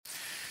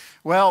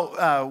We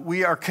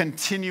are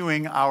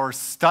continuing our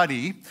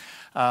study,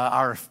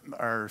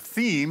 our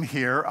theme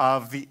here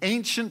of the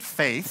ancient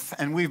faith,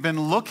 and we've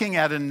been looking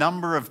at a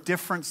number of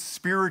different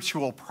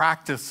spiritual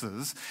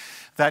practices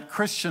that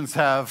Christians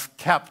have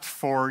kept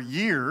for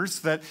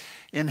years that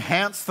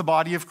enhance the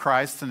body of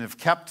Christ and have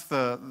kept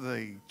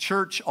the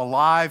church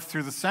alive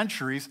through the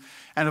centuries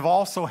and have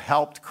also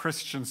helped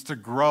Christians to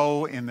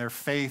grow in their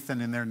faith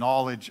and in their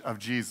knowledge of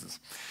Jesus.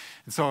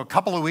 And so a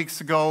couple of weeks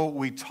ago,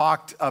 we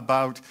talked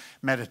about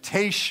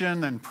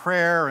meditation and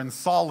prayer and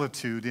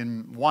solitude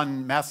in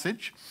one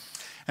message.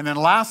 And then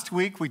last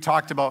week, we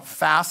talked about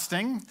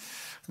fasting.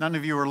 None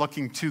of you are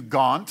looking too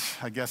gaunt.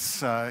 I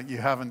guess you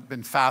haven't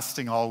been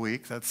fasting all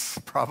week. That's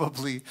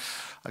probably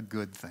a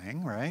good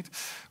thing, right?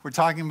 We're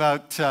talking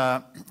about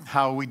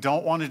how we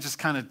don't want to just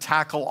kind of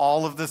tackle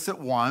all of this at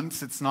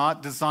once. It's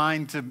not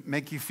designed to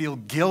make you feel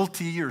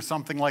guilty or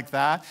something like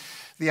that.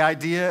 The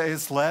idea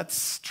is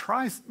let's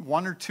try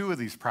one or two of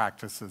these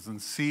practices and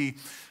see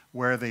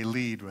where they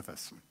lead with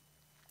us.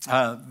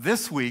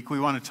 This week, we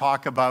want to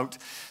talk about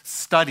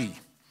study.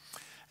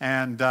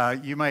 And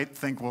you might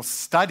think, well,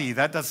 study,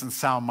 that doesn't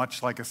sound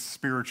much like a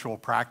spiritual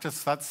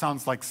practice. That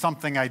sounds like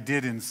something I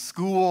did in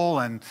school,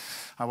 and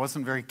I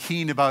wasn't very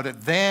keen about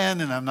it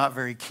then, and I'm not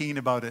very keen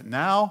about it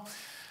now.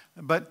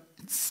 But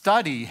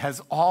study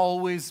has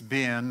always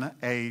been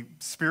a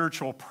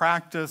spiritual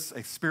practice,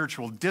 a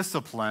spiritual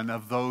discipline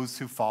of those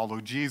who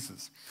follow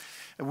Jesus.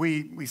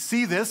 We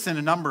see this in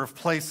a number of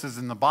places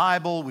in the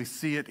Bible. We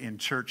see it in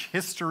church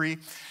history.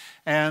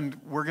 And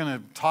we're going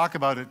to talk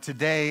about it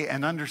today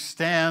and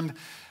understand,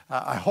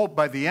 I hope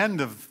by the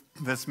end of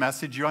this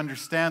message, you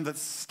understand that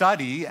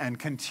study and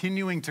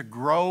continuing to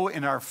grow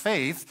in our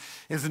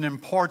faith is an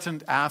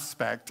important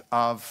aspect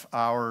of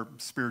our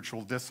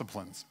spiritual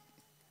disciplines.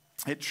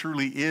 It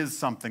truly is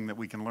something that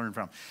we can learn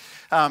from.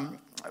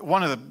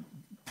 One of the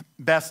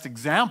best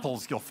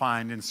examples you'll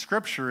find in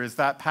Scripture is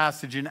that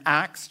passage in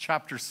Acts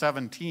chapter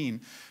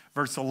 17,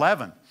 verse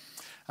 11.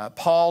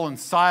 Paul and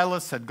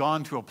Silas had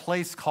gone to a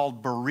place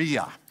called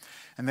Berea.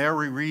 And there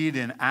we read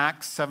in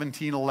Acts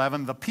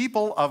 17:11, the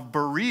people of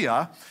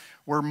Berea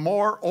were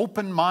more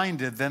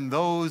open-minded than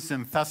those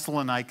in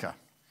Thessalonica,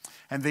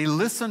 and they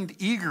listened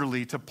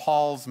eagerly to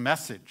Paul's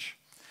message.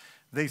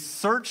 They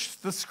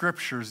searched the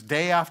Scriptures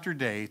day after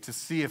day to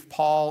see if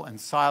Paul and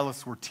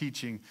Silas were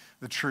teaching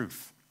the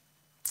truth.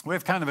 We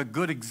have kind of a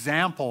good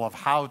example of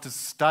how to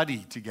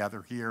study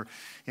together here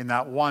in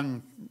that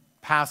one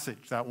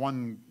passage, that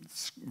one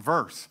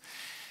verse.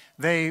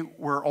 They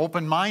were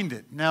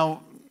open-minded.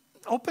 Now,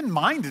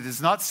 open-minded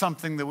is not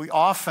something that we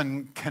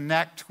often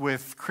connect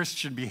with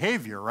Christian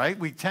behavior, right?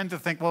 We tend to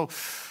think, well,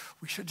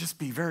 we should just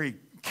be very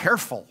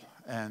careful.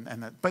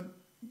 But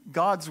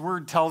God's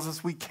word tells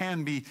us we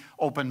can be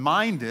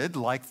open-minded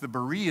like the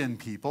Berean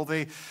people.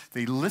 They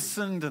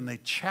listened and they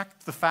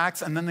checked the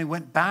facts, and then they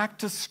went back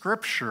to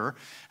Scripture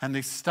and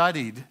they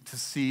studied to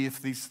see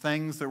if these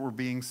things that were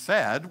being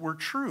said were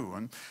true.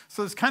 And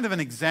so there's kind of an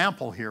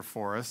example here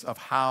for us of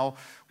how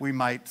we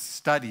might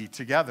study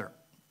together.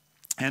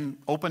 And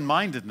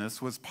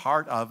open-mindedness was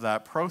part of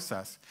that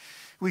process.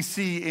 We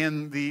see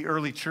in the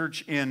early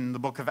church in the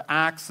book of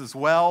Acts as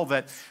well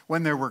that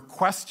when there were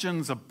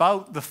questions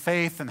about the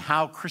faith and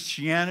how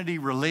Christianity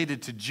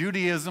related to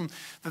Judaism,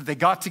 that they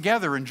got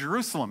together in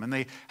Jerusalem and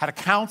they had a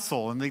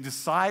council and they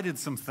decided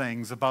some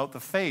things about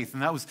the faith.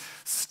 And that was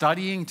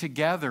studying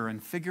together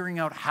and figuring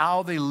out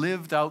how they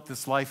lived out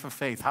this life of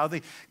faith, how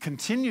they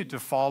continued to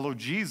follow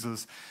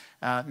Jesus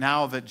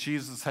now that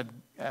Jesus had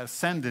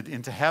ascended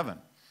into heaven.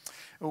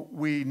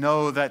 We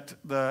know that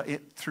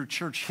through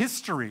church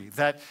history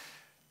that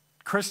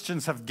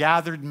Christians have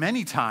gathered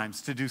many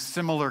times to do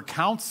similar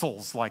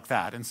councils like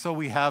that. And so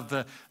we have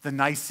the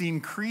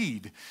Nicene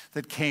Creed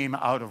that came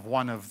out of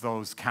one of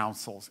those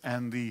councils.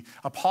 And the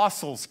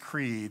Apostles'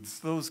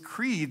 Creeds, those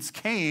creeds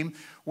came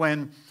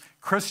when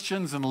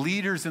Christians and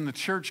leaders in the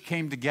church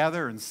came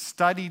together and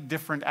studied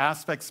different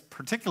aspects,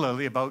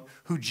 particularly about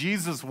who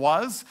Jesus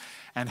was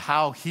and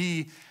how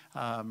he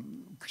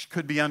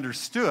could be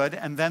understood,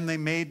 and then they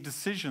made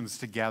decisions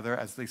together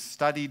as they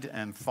studied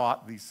and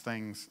thought these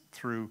things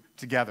through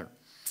together.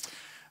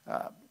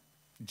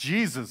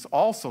 Jesus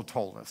also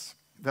told us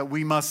that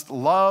we must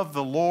love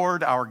the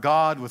Lord our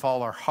God with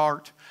all our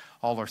heart,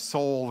 all our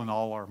soul, and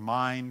all our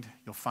mind.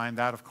 You'll find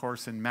that, of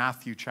course, in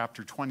Matthew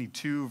chapter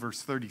 22,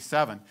 verse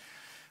 37.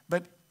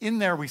 But in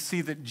there we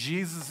see that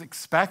Jesus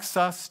expects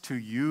us to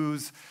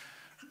use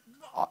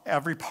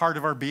every part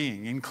of our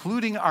being,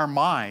 including our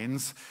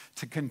minds,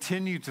 to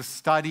continue to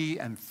study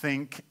and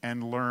think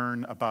and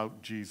learn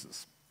about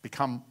Jesus,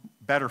 become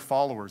better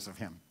followers of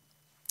him.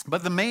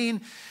 But the main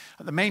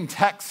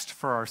text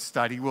for our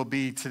study will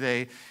be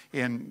today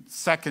in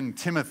 2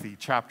 Timothy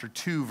chapter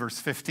 2, verse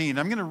 15.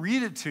 I'm going to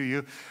read it to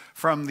you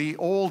from the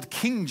old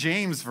King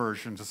James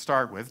Version to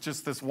start with,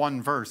 just this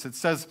one verse. It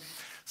says,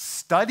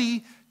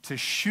 "Study to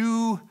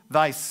shew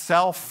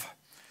thyself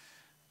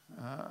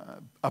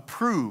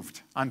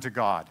approved unto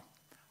God,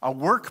 a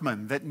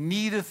workman that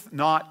needeth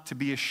not to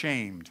be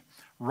ashamed,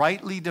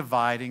 rightly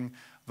dividing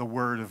the the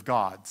Word of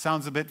God.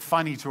 Sounds a bit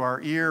funny to our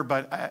ear,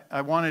 but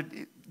I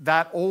wanted,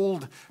 that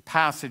old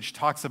passage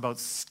talks about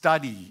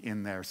study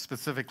in there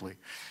specifically.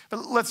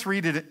 But let's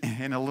read it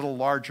in a little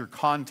larger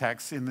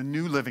context in the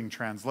New Living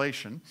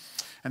Translation.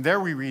 And there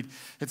we read,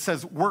 it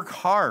says, work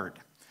hard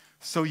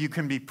so you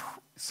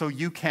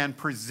can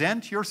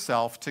present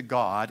yourself to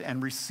God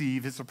and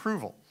receive his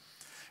approval.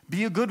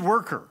 Be a good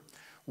worker,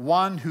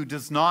 one who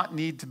does not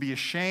need to be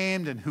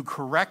ashamed and who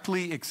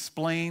correctly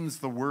explains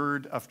the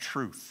word of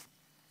truth.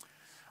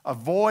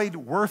 Avoid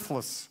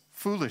worthless,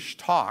 foolish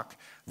talk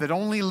that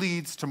only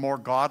leads to more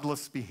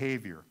godless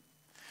behavior.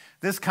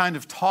 This kind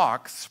of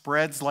talk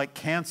spreads like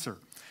cancer,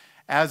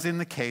 as in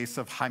the case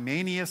of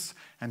Hymenaeus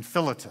and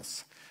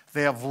Philetus.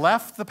 They have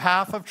left the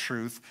path of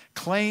truth,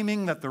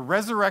 claiming that the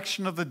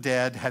resurrection of the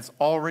dead has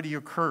already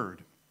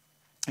occurred.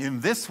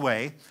 In this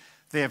way,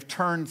 they have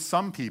turned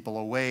some people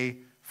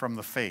away from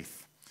the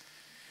faith.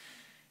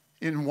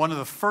 In one of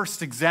the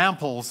first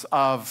examples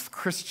of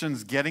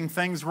Christians getting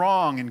things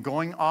wrong and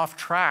going off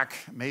track,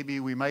 maybe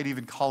we might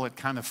even call it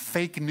kind of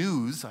fake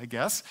news, I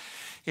guess.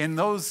 In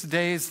those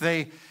days,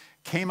 they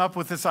came up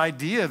with this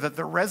idea that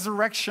the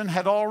resurrection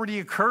had already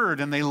occurred,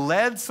 and they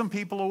led some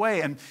people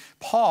away. And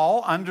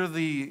Paul, under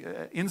the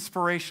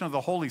inspiration of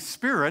the Holy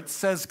Spirit,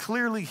 says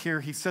clearly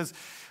here, he says,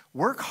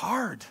 work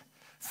hard.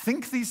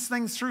 Think these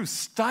things through.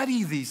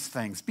 Study these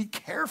things. Be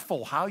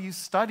careful how you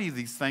study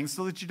these things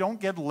so that you don't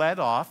get led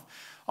off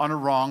on a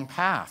wrong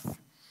path.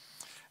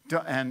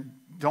 And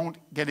don't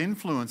get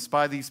influenced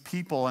by these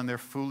people and their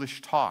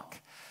foolish talk.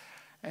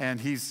 And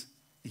he's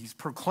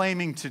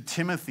proclaiming to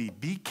Timothy,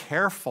 be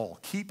careful,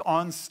 keep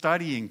on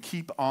studying,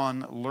 keep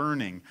on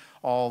learning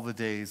all the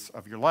days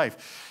of your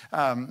life.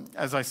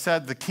 As I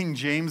said, the King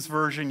James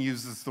Version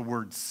uses the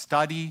word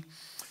study.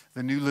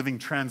 The New Living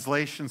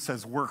Translation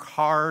says work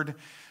hard.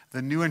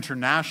 The New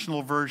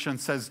International Version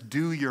says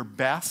do your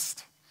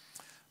best.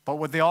 But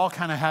what they all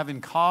kind of have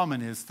in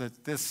common is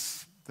that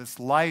this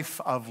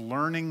life of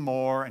learning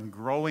more and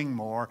growing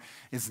more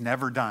is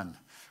never done.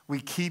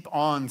 We keep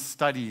on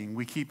studying,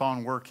 we keep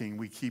on working,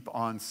 we keep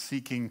on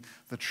seeking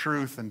the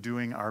truth and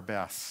doing our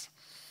best.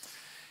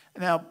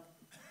 Now,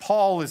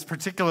 Paul is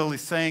particularly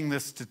saying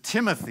this to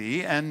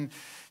Timothy, and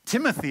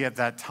Timothy at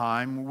that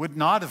time would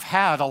not have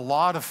had a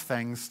lot of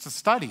things to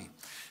study.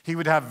 He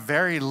would have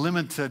very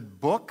limited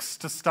books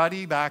to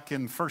study back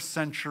in first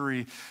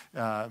century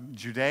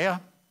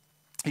Judea.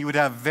 He would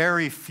have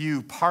very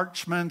few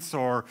parchments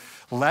or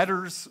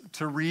letters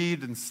to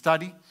read and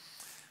study.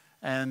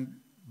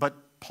 But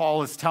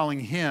Paul is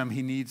telling him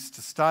he needs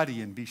to study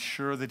and be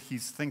sure that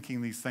he's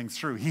thinking these things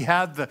through. He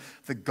had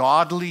the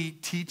godly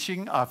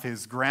teaching of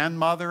his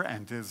grandmother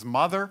and his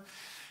mother,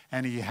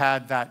 and he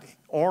had that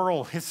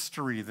oral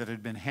history that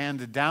had been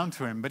handed down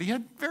to him, but he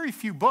had very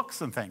few books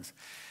and things.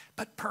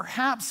 But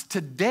perhaps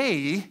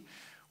today,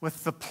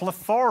 with the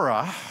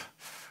plethora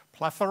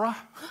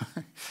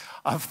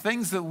of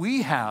things that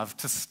we have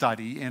to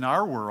study in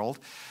our world,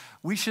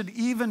 we should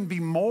even be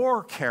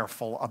more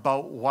careful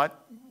about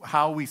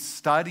how we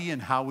study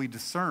and how we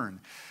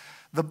discern.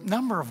 The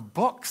number of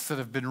books that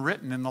have been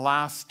written in the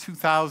last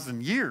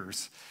 2,000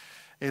 years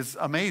is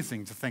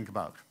amazing to think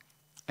about.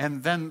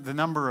 And then the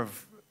number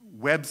of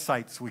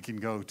websites we can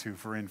go to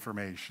for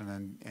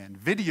information and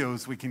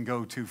videos we can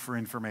go to for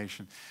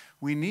information.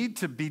 We need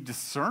to be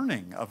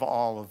discerning of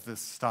all of this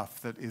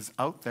stuff that is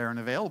out there and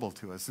available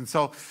to us. And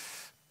so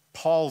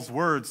Paul's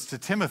words to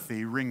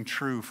Timothy ring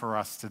true for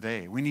us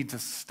today. We need to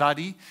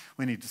study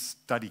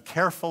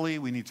carefully,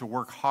 we need to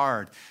work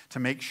hard to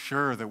make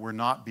sure that we're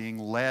not being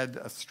led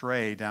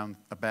astray down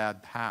a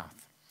bad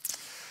path.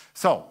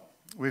 So,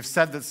 we've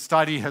said that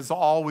study has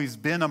always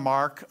been a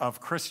mark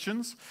of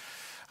Christians.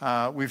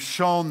 We've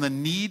shown the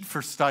need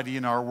for study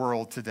in our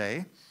world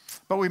today.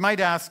 But we might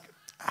ask,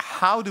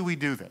 how do we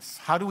do this?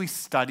 How do we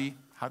study?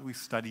 How do we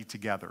study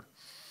together?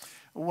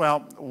 Well,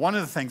 one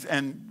of the things,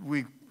 and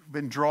we've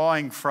been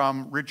drawing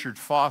from Richard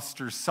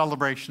Foster's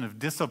Celebration of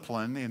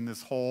Discipline in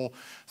this whole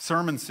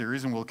sermon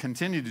series, and we'll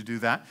continue to do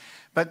that.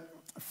 But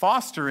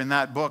Foster in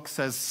that book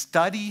says,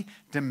 study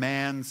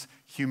demands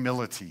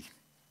humility.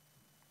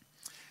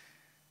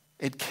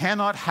 It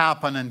cannot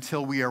happen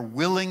until we are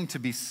willing to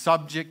be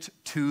subject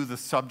to the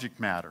subject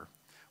matter.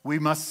 We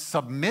must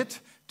submit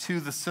to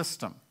the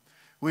system.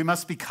 We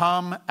must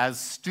become as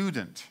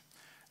student,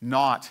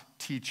 not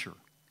teacher.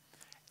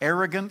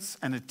 Arrogance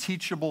and a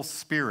teachable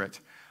spirit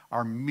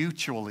are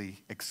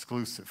mutually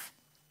exclusive.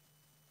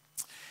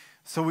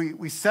 So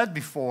we said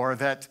before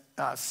that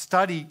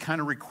study kind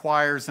of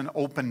requires an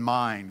open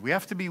mind. We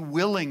have to be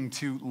willing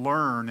to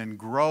learn and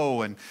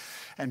grow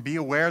and be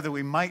aware that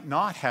we might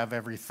not have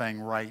everything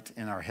right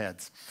in our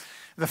heads.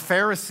 The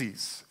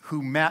Pharisees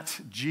who met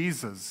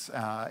Jesus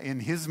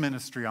in his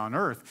ministry on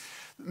earth,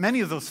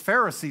 many of those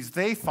Pharisees,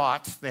 they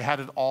thought they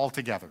had it all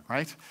together,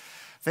 right?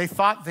 They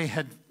thought they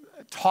had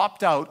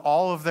topped out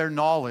all of their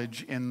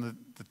knowledge in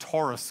the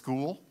Torah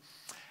school,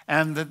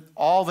 and that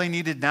all they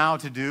needed now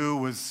to do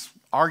was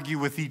argue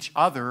with each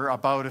other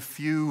about a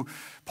few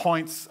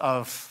points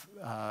of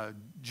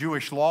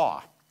Jewish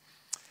law.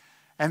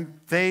 And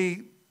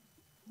they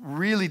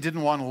really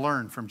didn't want to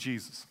learn from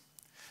Jesus.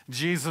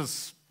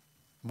 Jesus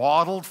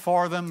modeled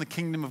for them the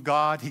kingdom of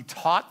God. He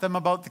taught them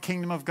about the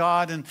kingdom of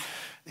God, and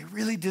they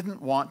really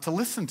didn't want to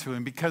listen to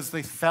him because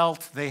they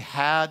felt they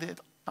had it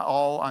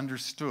all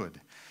understood,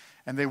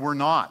 and they were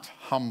not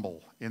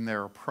humble in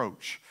their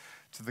approach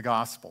to the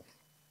gospel.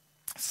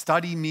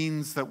 Study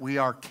means that we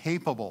are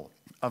capable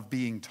of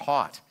being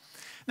taught.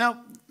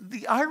 Now,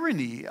 the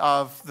irony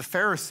of the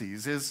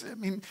Pharisees is,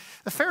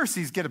 the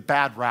Pharisees get a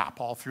bad rap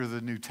all through the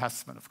New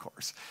Testament, of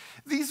course.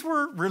 These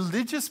were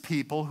religious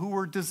people who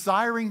were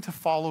desiring to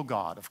follow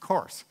God, of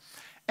course.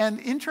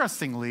 And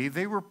interestingly,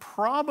 they were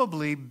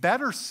probably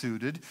better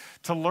suited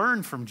to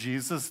learn from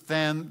Jesus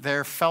than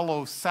their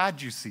fellow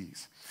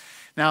Sadducees.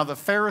 Now, the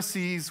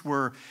Pharisees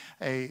were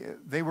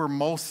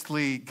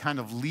mostly kind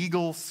of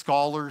legal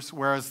scholars,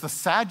 whereas the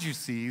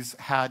Sadducees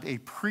had a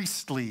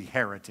priestly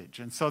heritage.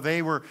 And so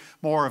they were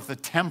more of the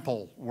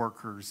temple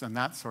workers and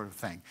that sort of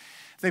thing.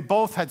 They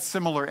both had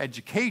similar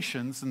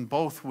educations and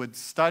both would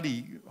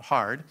study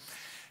hard.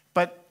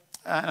 But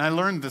and I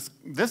learned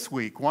this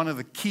week, one of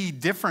the key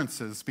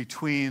differences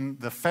between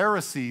the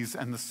Pharisees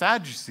and the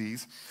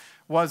Sadducees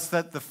was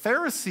that the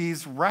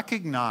Pharisees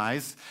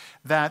recognized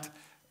that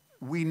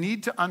we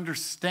need to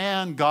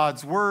understand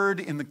God's word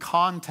in the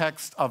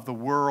context of the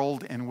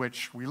world in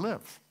which we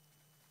live.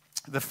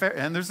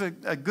 And there's a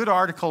good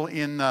article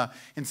in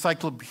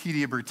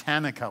Encyclopedia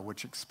Britannica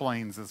which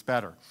explains this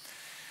better.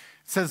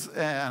 It says,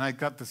 and I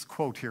got this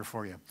quote here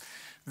for you,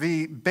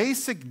 the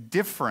basic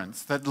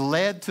difference that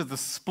led to the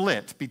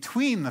split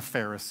between the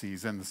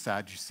Pharisees and the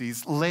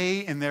Sadducees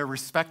lay in their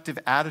respective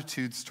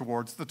attitudes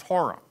towards the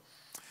Torah.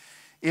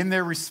 In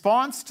their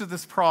response to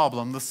this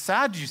problem, the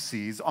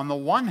Sadducees, on the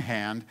one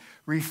hand,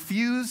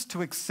 refused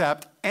to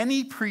accept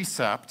any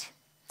precept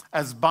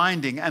as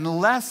binding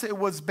unless it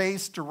was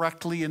based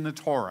directly in the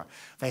Torah.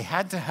 They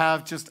had to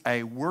have just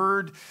a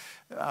word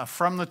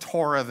from the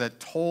Torah that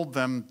told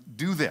them,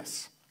 do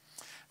this.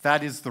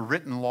 That is the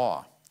written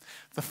law.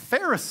 The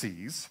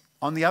Pharisees,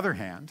 on the other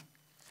hand,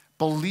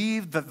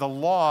 believed that the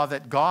law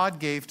that God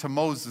gave to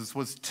Moses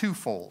was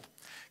twofold,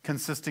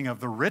 consisting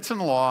of the written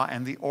law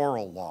and the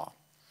oral law.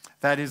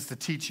 That is, the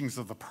teachings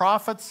of the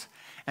prophets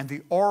and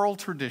the oral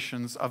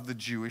traditions of the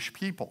Jewish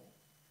people.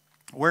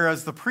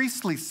 Whereas the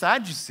priestly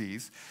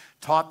Sadducees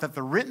taught that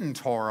the written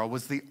Torah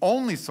was the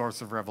only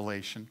source of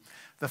revelation,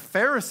 the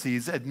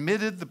Pharisees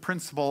admitted the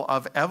principle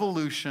of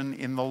evolution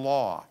in the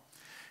law.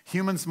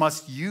 Humans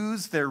must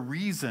use their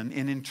reason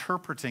in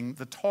interpreting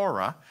the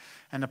Torah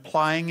and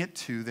applying it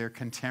to their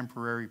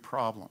contemporary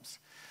problems.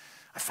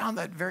 I found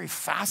that very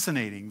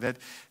fascinating, that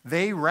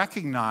they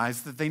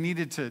recognized that they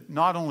needed to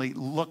not only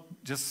look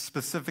just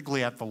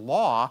specifically at the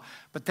law,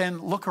 but then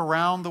look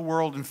around the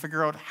world and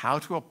figure out how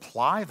to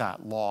apply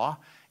that law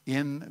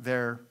in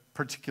their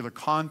particular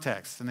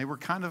context. And they were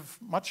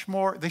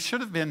they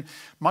should have been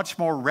much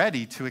more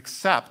ready to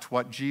accept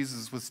what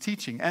Jesus was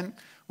teaching. And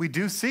we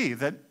do see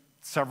that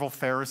several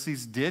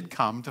Pharisees did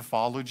come to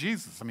follow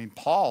Jesus.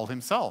 Paul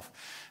himself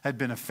had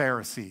been a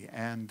Pharisee,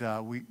 and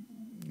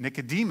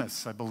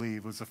Nicodemus, I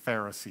believe, was a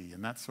Pharisee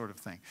and that sort of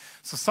thing.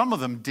 So some of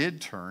them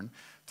did turn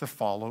to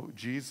follow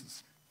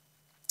Jesus.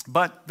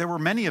 But there were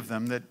many of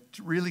them that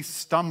really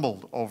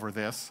stumbled over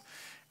this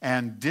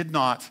and did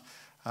not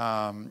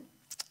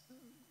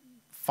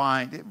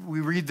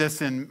we read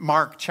this in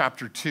Mark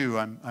chapter 2.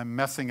 I'm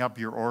messing up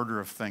your order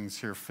of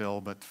things here,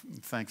 Phil, but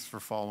thanks for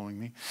following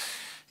me.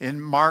 In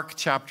Mark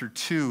chapter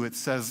 2, it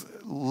says,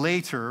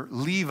 later,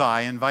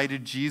 Levi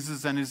invited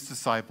Jesus and his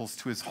disciples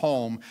to his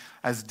home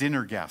as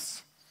dinner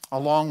guests,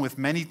 along with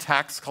many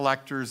tax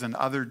collectors and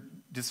other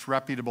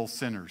disreputable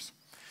sinners.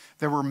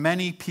 There were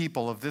many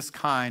people of this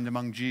kind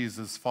among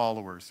Jesus'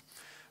 followers.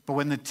 But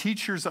when the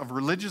teachers of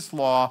religious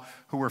law,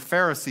 who were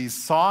Pharisees,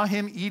 saw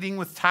him eating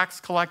with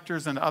tax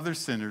collectors and other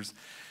sinners,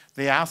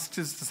 they asked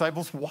his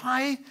disciples,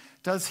 "Why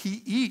does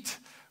he eat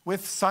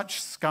with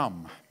such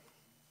scum?"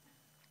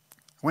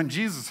 When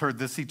Jesus heard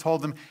this, he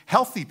told them,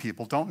 "Healthy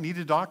people don't need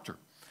a doctor.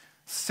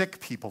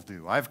 Sick people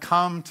do. I've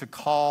come to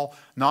call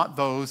not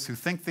those who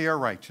think they are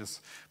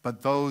righteous,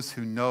 but those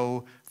who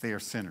know they are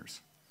sinners."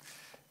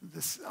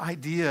 This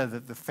idea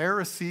that the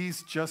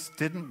Pharisees just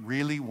didn't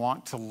really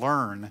want to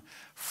learn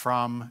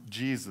from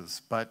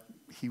Jesus, but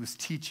he was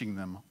teaching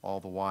them all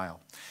the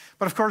while.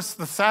 But of course,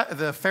 the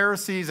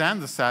Pharisees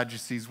and the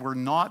Sadducees were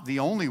not the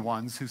only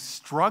ones who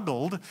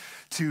struggled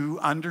to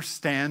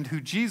understand who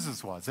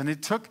Jesus was. And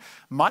it took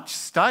much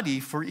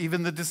study for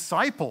even the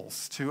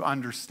disciples to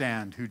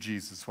understand who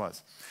Jesus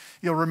was.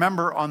 You'll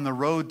remember on the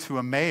road to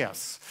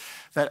Emmaus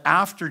that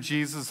after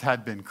Jesus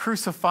had been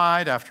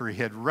crucified, after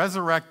he had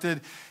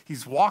resurrected,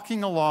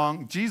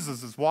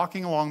 Jesus is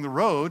walking along the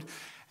road,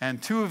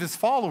 and two of his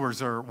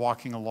followers are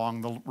walking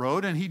along the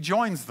road, and he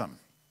joins them.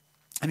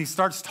 And he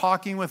starts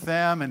talking with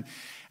them,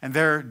 and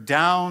they're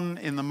down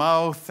in the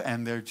mouth,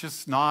 and they're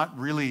just not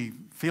really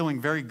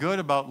feeling very good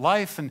about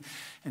life. And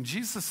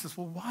Jesus says,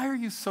 "Well, why are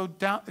you so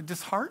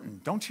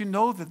disheartened? Don't you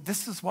know that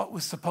this is what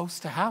was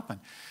supposed to happen?"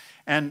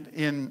 And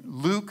in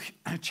Luke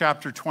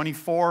chapter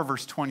 24,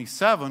 verse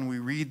 27, we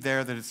read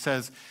there that it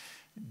says,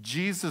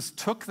 Jesus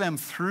took them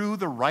through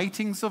the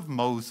writings of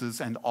Moses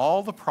and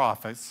all the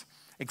prophets,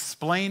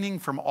 explaining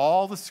from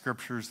all the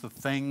scriptures the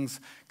things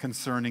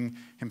concerning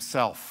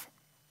himself.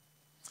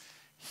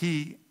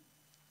 He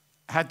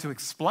had to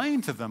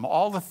explain to them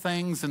all the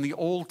things in the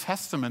Old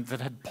Testament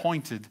that had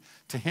pointed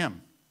to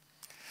him.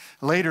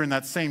 Later in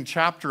that same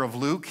chapter of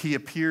Luke, he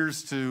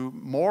appears to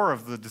more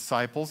of the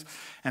disciples,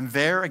 and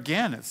there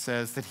again it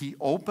says that he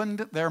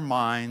opened their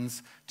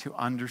minds to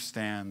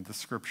understand the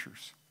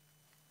scriptures.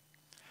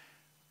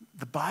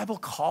 The Bible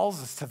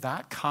calls us to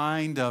that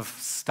kind of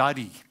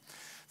study,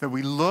 that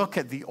we look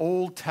at the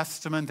Old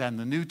Testament and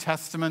the New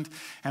Testament,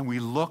 and we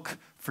look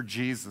for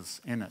Jesus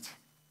in it.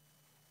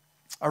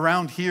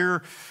 Around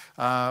here,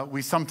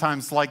 we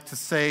sometimes like to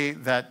say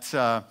that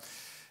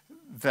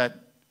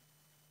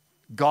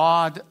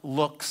God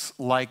looks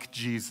like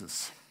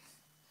Jesus,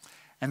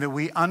 and that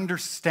we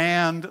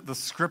understand the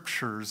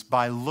scriptures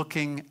by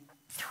looking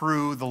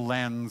through the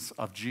lens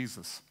of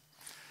Jesus.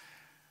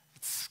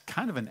 It's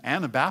kind of an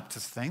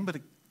Anabaptist thing, but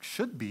it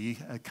should be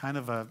a kind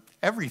of a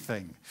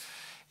everything.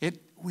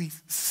 We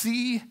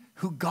see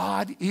who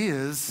God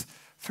is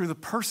through the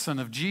person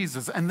of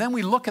Jesus, and then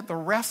we look at the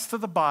rest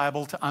of the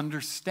Bible to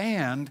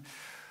understand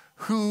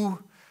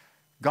who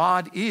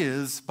God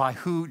is by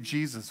who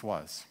Jesus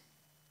was.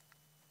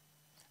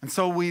 And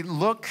so we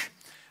look,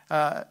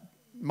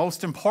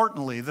 most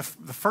importantly, the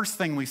first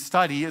thing we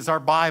study is our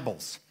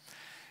Bibles.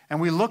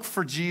 And we look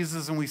for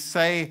Jesus and we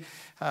say,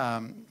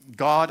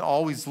 God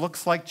always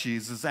looks like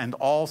Jesus, and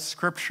all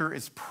Scripture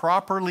is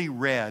properly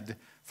read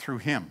through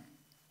him.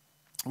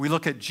 We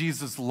look at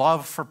Jesus'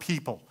 love for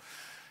people,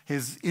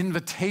 his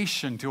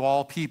invitation to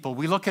all people.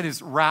 We look at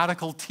his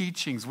radical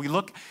teachings. We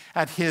look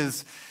at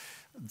his,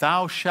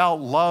 thou shalt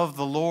love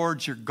the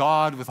Lord your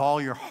God with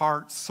all your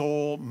heart,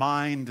 soul,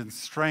 mind, and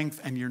strength,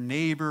 and your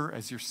neighbor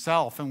as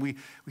yourself. And we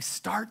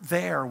start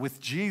there with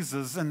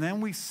Jesus, and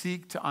then we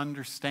seek to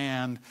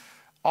understand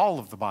all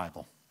of the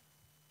Bible.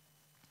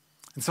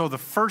 And so the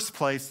first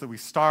place that we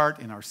start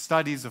in our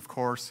studies, of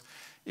course,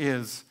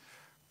 is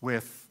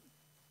with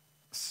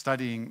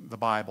studying the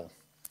Bible.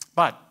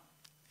 But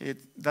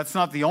that's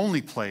not the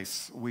only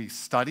place we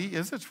study,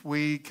 is it?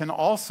 We can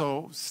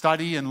also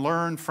study and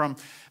learn from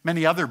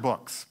many other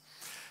books.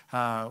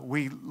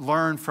 We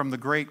learn from the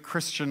great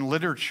Christian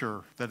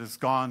literature that has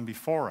gone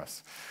before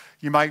us.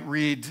 You might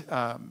read,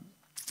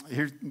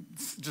 here's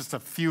just a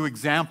few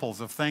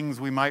examples of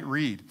things we might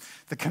read.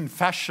 The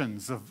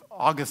Confessions of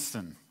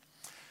Augustine.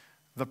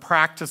 The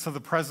Practice of the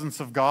Presence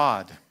of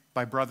God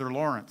by Brother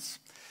Lawrence.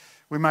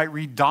 We might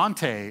read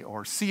Dante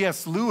or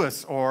C.S.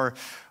 Lewis, or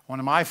one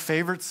of my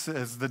favorites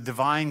is The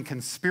Divine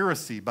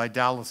Conspiracy by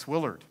Dallas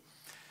Willard.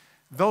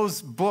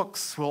 Those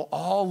books will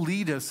all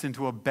lead us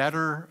into a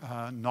better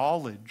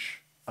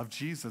knowledge of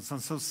Jesus. And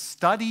so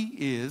study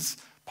is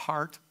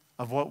part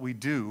of what we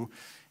do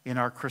in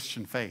our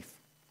Christian faith.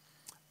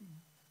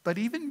 But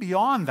even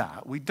beyond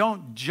that, we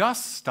don't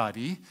just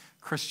study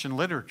Christian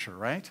literature,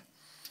 right?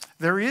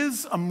 There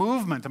is a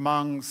movement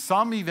among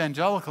some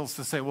evangelicals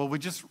to say, well, we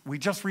just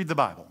read the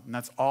Bible, and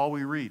that's all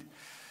we read.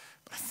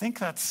 But I think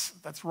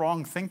that's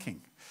wrong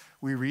thinking.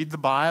 We read the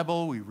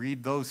Bible, we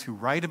read those who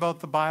write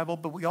about the Bible,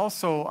 but we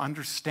also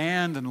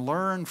understand and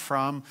learn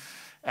from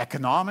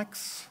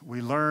economics.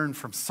 We learn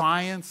from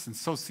science and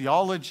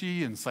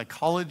sociology and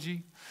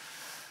psychology.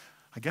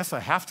 I guess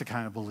I have to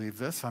kind of believe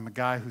this. I'm a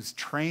guy who's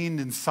trained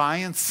in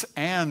science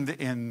and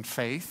in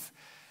faith.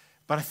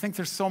 But I think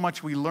there's so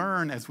much we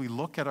learn as we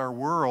look at our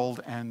world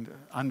and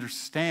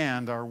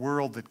understand our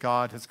world that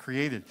God has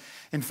created.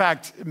 In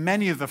fact,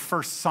 many of the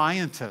first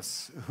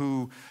scientists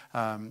who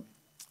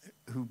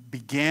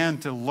began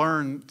to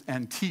learn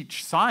and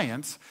teach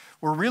science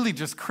were really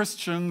just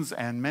Christians,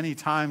 and many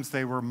times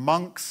they were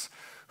monks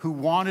who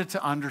wanted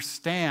to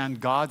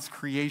understand God's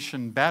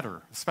creation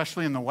better,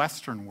 especially in the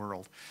Western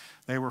world.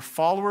 They were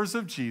followers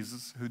of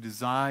Jesus who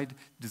desired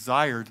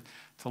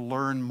to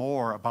learn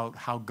more about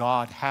how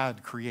God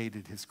had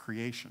created his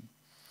creation.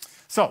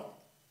 So,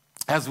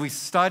 as we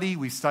study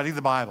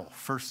the Bible,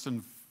 first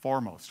and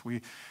foremost.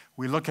 We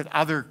look at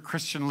other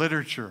Christian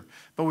literature,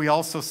 but we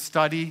also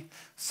study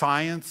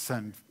science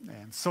and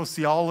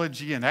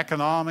sociology and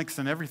economics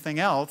and everything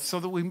else so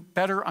that we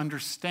better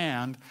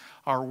understand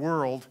our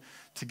world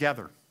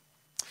together.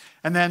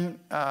 And then,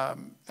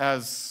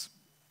 as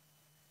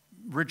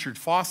Richard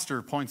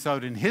Foster points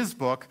out in his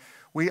book,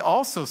 we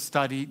also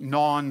study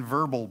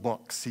non-verbal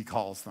books, he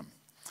calls them.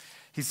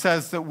 He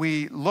says that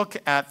we look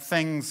at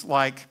things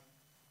like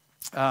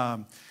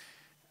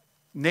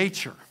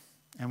nature,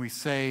 and we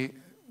say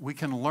we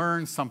can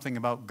learn something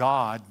about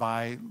God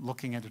by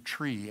looking at a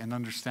tree and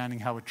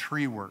understanding how a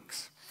tree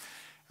works.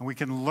 And we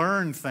can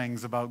learn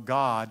things about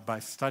God by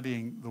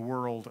studying the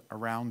world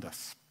around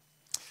us.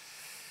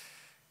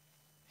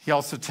 He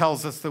also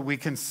tells us that we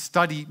can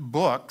study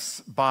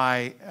books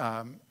by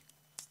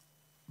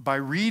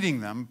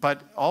reading them,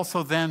 but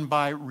also then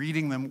by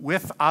reading them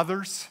with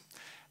others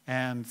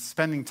and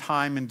spending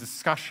time in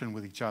discussion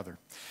with each other.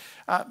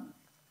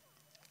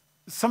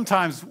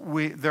 Sometimes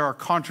there are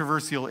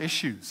controversial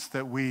issues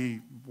that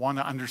we want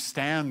to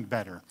understand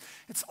better.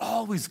 It's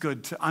always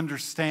good to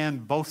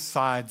understand both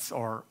sides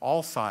or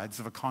all sides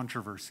of a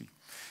controversy.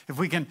 If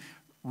we can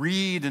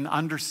read and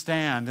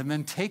understand and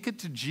then take it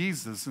to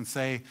Jesus and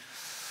say,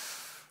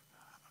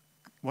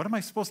 what am I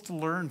supposed to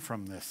learn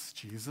from this,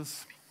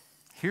 Jesus?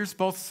 Here's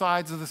both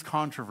sides of this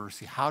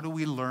controversy. How do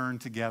we learn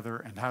together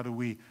and how do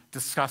we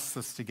discuss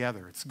this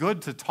together? It's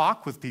good to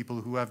talk with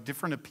people who have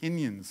different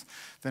opinions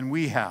than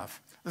we have.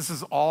 This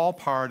is all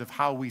part of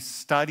how we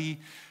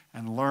study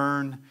and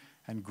learn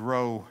and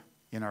grow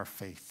in our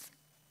faith.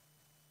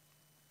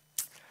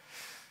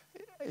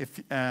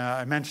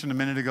 I mentioned a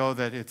minute ago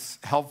that it's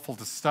helpful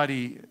to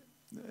study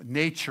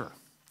nature.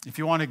 If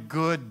you want a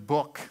good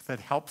book that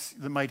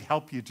might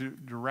help you to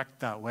direct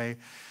that way,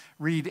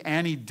 read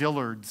Annie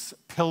Dillard's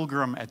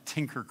Pilgrim at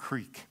Tinker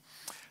Creek.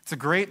 It's a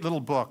great little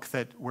book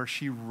where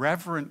she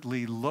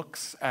reverently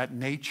looks at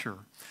nature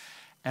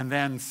and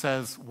then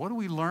says, what do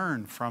we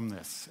learn from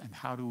this and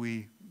how do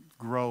we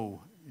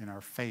grow in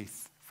our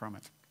faith from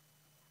it?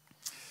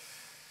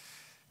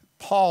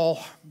 Paul,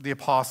 the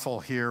apostle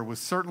here, was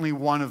certainly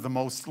one of the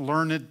most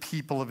learned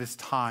people of his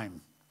time.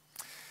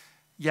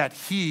 Yet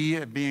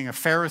he, being a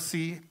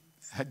Pharisee,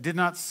 did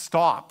not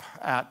stop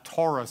at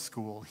Torah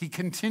school. He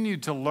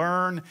continued to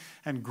learn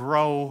and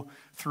grow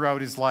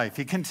throughout his life.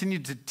 He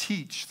continued to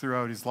teach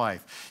throughout his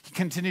life. He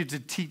continued to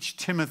teach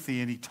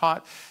Timothy, and he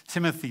taught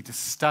Timothy to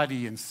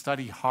study and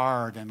study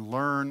hard and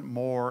learn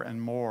more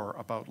and more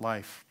about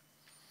life.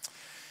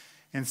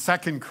 In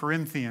 2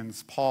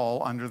 Corinthians,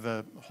 Paul, under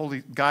the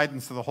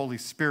guidance of the Holy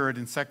Spirit,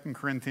 in 2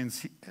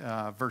 Corinthians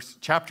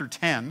chapter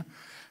 10,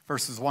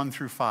 verses 1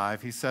 through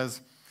 5, he says,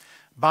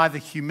 by the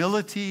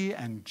humility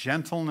and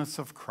gentleness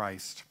of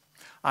Christ,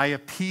 I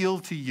appeal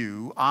to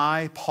you,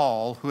 I,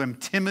 Paul, who am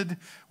timid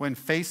when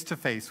face to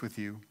face with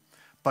you,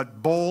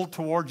 but bold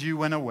toward you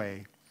when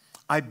away.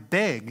 I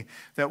beg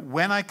that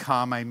when I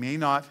come, I may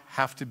not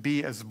have to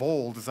be as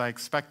bold as I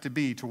expect to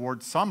be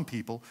toward some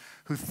people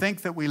who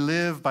think that we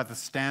live by the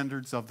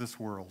standards of this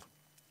world.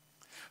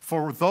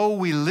 For though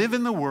we live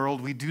in the world,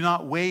 we do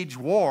not wage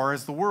war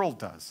as the world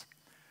does.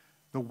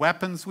 The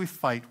weapons we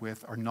fight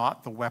with are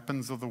not the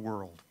weapons of the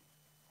world.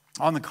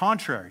 On the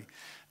contrary,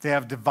 they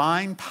have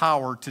divine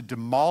power to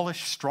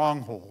demolish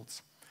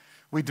strongholds.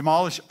 We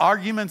demolish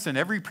arguments and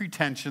every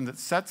pretension that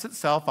sets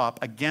itself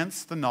up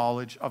against the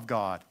knowledge of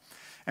God.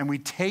 And we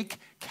take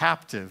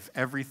captive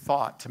every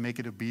thought to make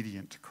it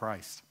obedient to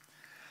Christ.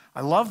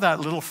 I love that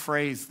little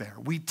phrase there.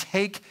 We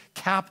take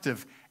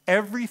captive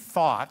every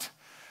thought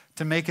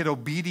to make it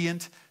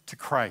obedient to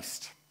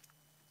Christ.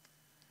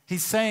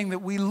 He's saying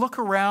that we look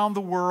around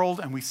the world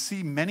and we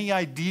see many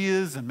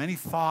ideas and many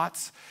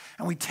thoughts,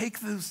 and we take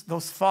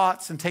those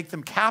thoughts and take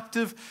them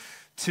captive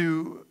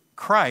to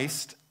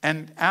Christ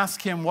and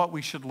ask him what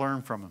we should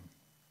learn from him.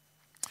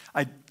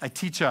 I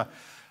teach a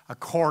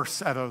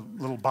course at a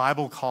little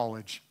Bible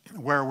college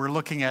where we're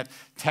looking at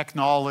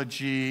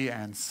technology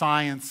and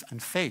science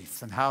and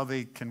faith and how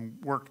they can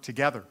work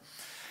together.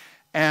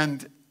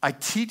 And I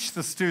teach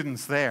the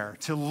students there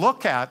to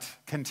look at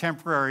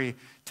contemporary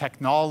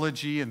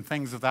technology and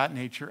things of that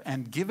nature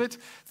and give it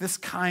this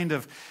kind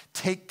of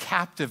take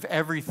captive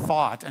every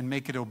thought and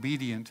make it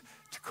obedient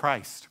to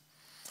Christ.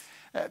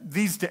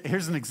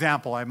 Here's an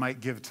example I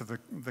might give to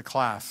the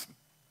class.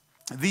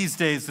 These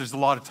days, there's a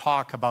lot of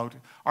talk about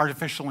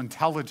artificial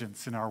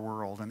intelligence in our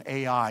world and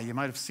AI. You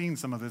might have seen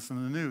some of this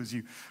in the news.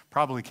 You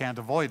probably can't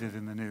avoid it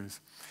in the news.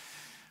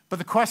 But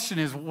the question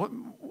is,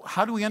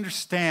 how do we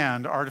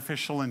understand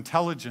artificial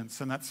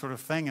intelligence and that sort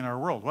of thing in our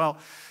world? Well,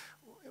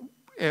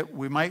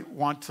 we might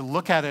want to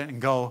look at it and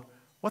go,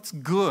 what's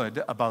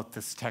good about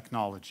this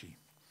technology?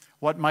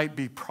 What might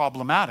be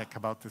problematic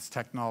about this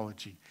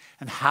technology?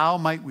 And how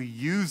might we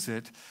use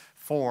it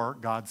for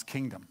God's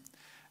kingdom?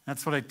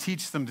 That's what I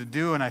teach them to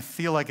do, and I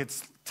feel like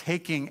it's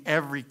taking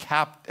every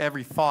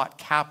thought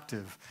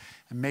captive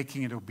and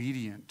making it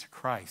obedient to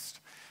Christ.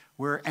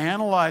 We're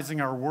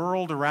analyzing our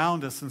world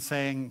around us and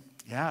saying,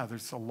 yeah,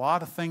 there's a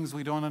lot of things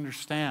we don't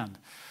understand.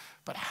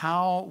 But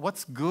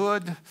what's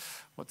good,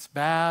 what's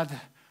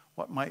bad,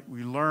 what might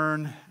we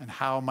learn, and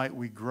how might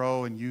we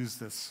grow and use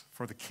this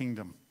for the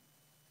kingdom?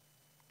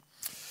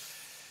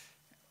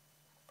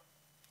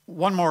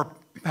 One more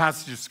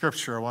passage of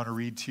Scripture I want to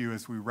read to you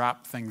as we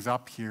wrap things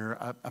up here.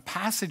 A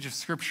passage of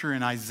Scripture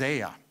in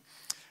Isaiah,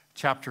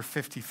 chapter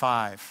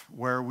 55,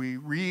 where we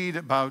read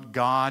about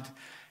God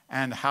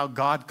and how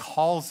God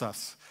calls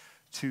us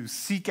to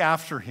seek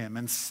after him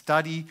and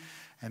study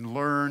and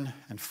learn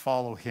and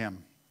follow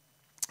him.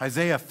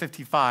 Isaiah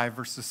 55,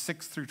 verses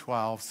 6 through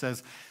 12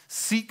 says,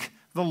 "Seek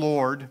the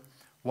Lord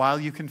while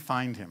you can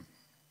find him.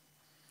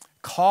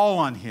 Call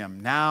on him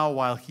now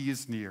while he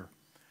is near.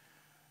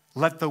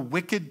 Let the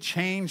wicked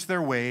change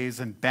their ways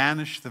and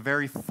banish the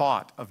very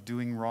thought of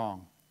doing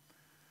wrong.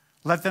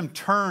 Let them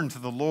turn to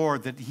the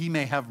Lord that he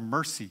may have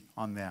mercy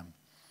on them.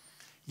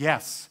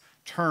 Yes,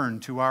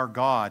 turn to our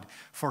God,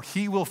 for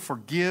he will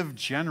forgive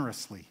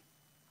generously.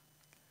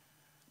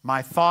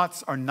 My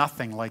thoughts are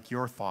nothing like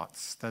your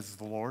thoughts, says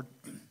the Lord.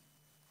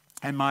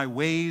 and my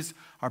ways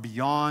are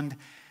beyond,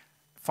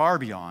 far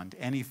beyond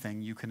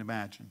anything you can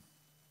imagine.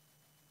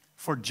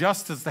 For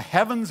just as the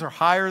heavens are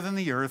higher than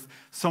the earth,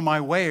 so my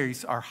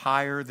ways are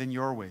higher than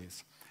your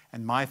ways,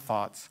 and my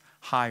thoughts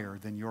higher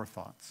than your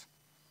thoughts.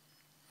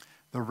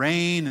 The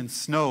rain and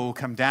snow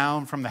come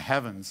down from the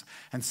heavens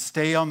and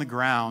stay on the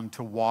ground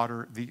to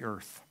water the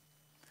earth.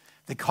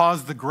 They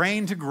cause the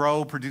grain to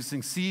grow,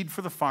 producing seed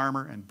for the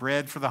farmer and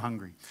bread for the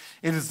hungry.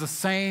 It is the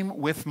same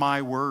with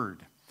my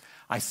word.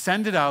 I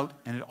send it out,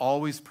 and it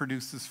always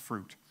produces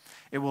fruit.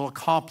 It will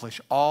accomplish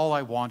all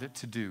I want it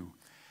to do,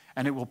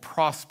 and it will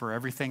prosper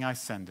everything I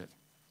send it.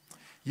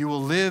 You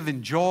will live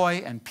in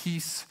joy and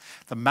peace.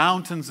 The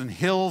mountains and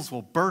hills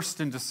will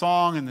burst into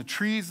song, and the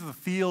trees of the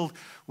field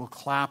will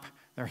clap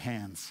their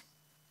hands.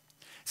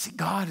 See,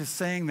 God is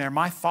saying there,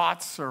 my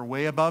thoughts are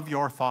way above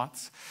your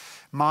thoughts.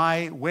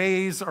 My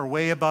ways are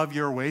way above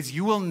your ways.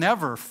 You will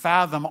never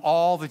fathom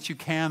all that you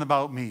can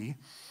about me.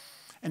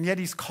 And yet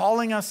he's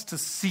calling us to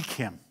seek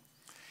him.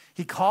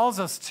 He calls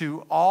us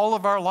to all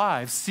of our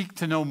lives seek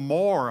to know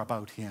more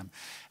about him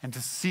and to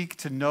seek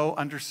to know,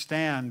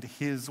 understand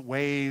his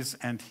ways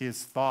and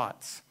his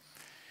thoughts.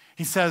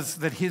 He says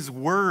that his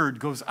word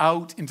goes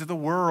out into the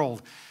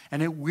world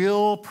and it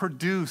will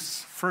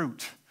produce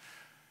fruit.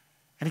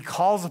 And he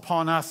calls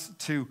upon us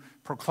to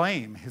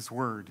proclaim his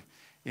word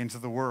into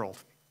the world.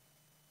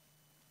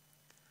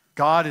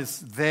 God is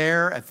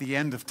there at the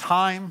end of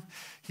time.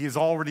 He's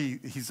already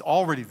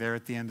there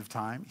at the end of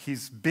time.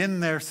 He's been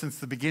there since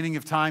the beginning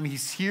of time.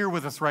 He's here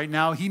with us right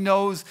now. He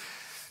knows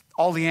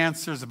all the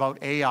answers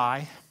about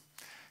AI.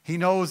 He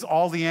knows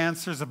all the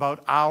answers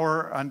about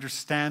our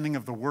understanding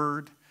of the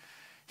word.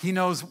 He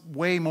knows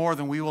way more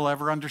than we will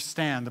ever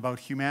understand about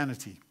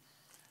humanity.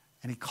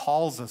 And he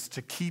calls us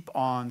to keep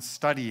on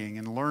studying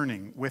and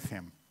learning with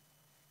him.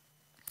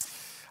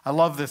 I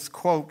love this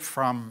quote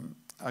from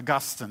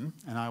Augustine,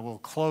 and I will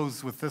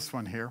close with this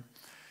one here.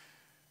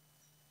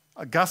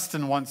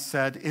 Augustine once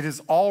said, "It is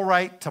all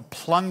right to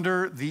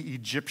plunder the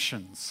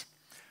Egyptians,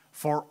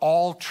 for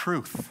all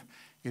truth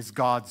is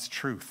God's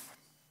truth."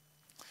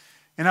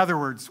 In other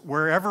words,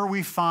 wherever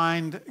we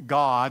find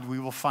God, we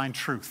will find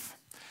truth.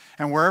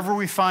 And wherever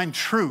we find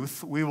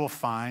truth, we will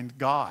find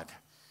God.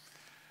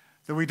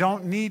 That we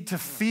don't need to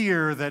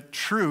fear that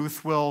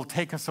truth will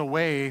take us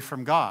away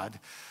from God,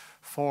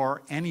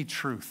 for any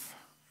truth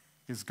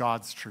is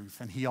God's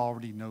truth, and he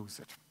already knows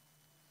it.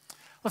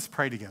 Let's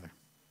pray together.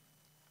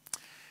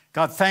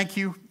 God, thank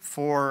you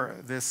for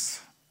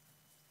this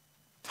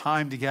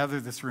time together,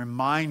 this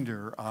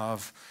reminder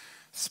of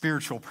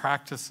spiritual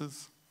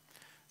practices.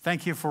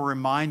 Thank you for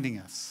reminding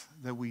us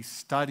that we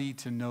study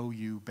to know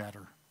you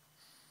better.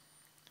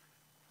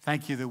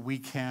 Thank you that we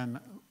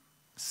can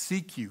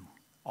seek you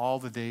all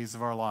the days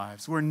of our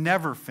lives. We're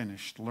never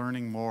finished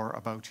learning more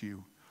about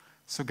you.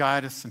 So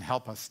guide us and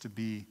help us to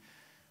be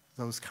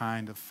those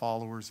kind of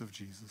followers of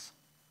Jesus.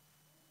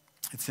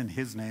 It's in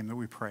his name that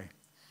we pray.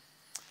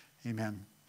 Amen.